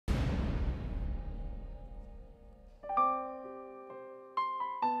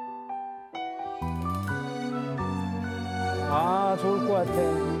좋다. 좋을 것 같아.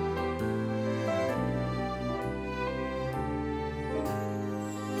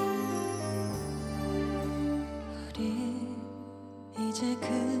 이제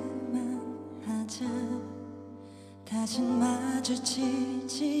그만하자. 다신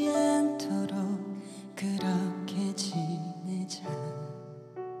마주치지 않도록 그렇게 지내자.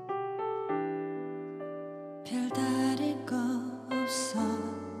 별다를 거 없어.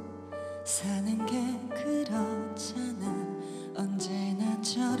 사는 게 그렇잖아.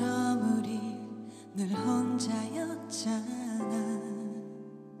 언제나처럼 우리 늘 혼자였잖아.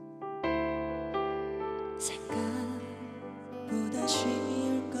 생각보다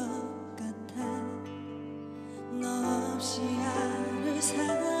쉬울 것 같아. 너 없이 하루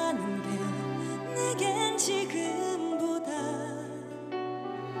사는 게 내겐 지금보다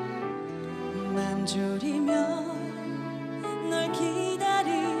맘 졸이며 널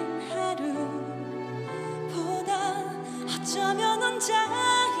기다린 하루보다 어쩌면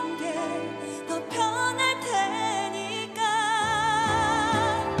혼자인 게 더 편할 테니까.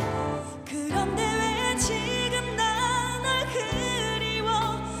 그런데 왜 지금 나 널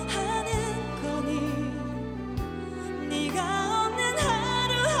그리워하는 거니. 네가 없는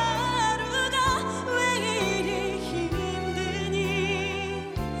하루하루가 왜 이리 힘드니.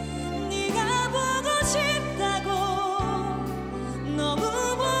 네가 보고 싶다고 너무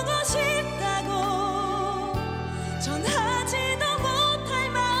보고 싶다고 전하지도 못할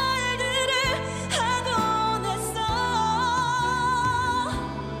말들을 하곤 했어.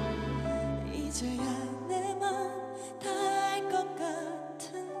 이제야 내 맘 다 알 것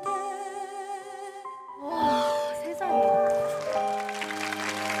같은데. 와, 세상에.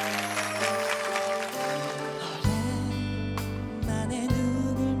 오랜만에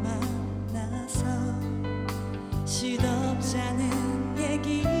누굴 만나서 시덥잖은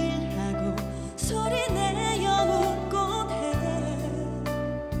얘기를 하고 소리내어 웃곤 해.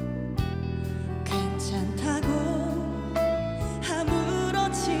 괜찮다고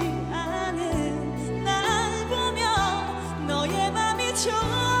아무렇지 않은 날 보며 너의 맘이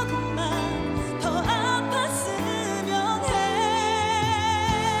조금만 더 아팠으면 해.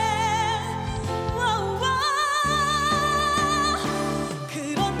 와우와.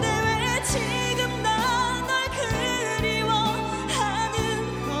 그런데 왜 지금 나 널 그리워하는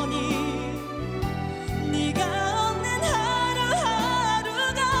거니. 네가 없는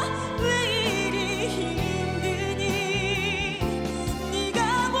하루하루가 왜 이리 힘드니. 네가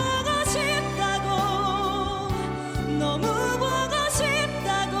보고 싶다고 너무 보고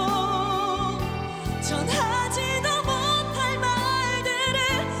싶다고 전하지도 못할 말들을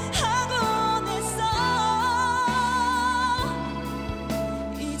하곤 했어.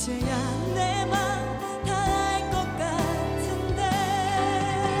 이제야 내 맘 다 알 것 같은데.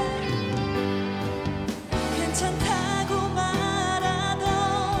 괜찮다고 말하던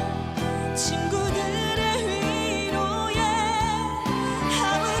친구들의 위로에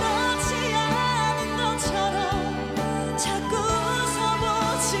아무렇지 않은 것처럼 자꾸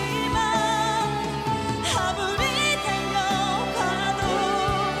웃어보지만 아무리 달려봐도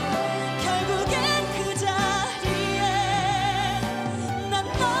결국엔 그 자리에 난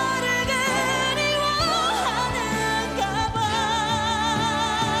너를 그리워하는가 봐.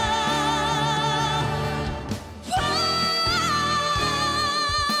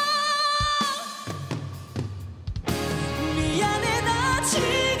 미안해 나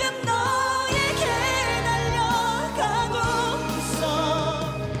지금 너에게 달려가고 있어.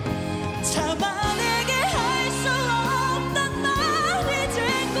 참아내게 할 수 없단 말 이제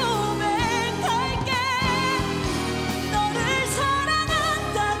고백할게. 너를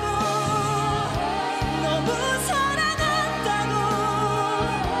사랑한다고 너무 사랑한다고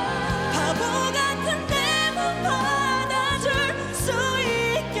바보 같은 내 맘 받아줄 수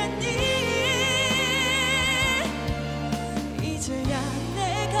있겠니. 이제야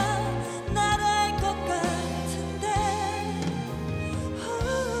내가 날 알 것 같은데.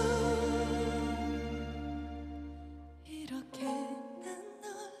 이렇게 난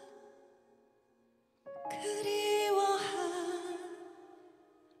널 그리워하는데.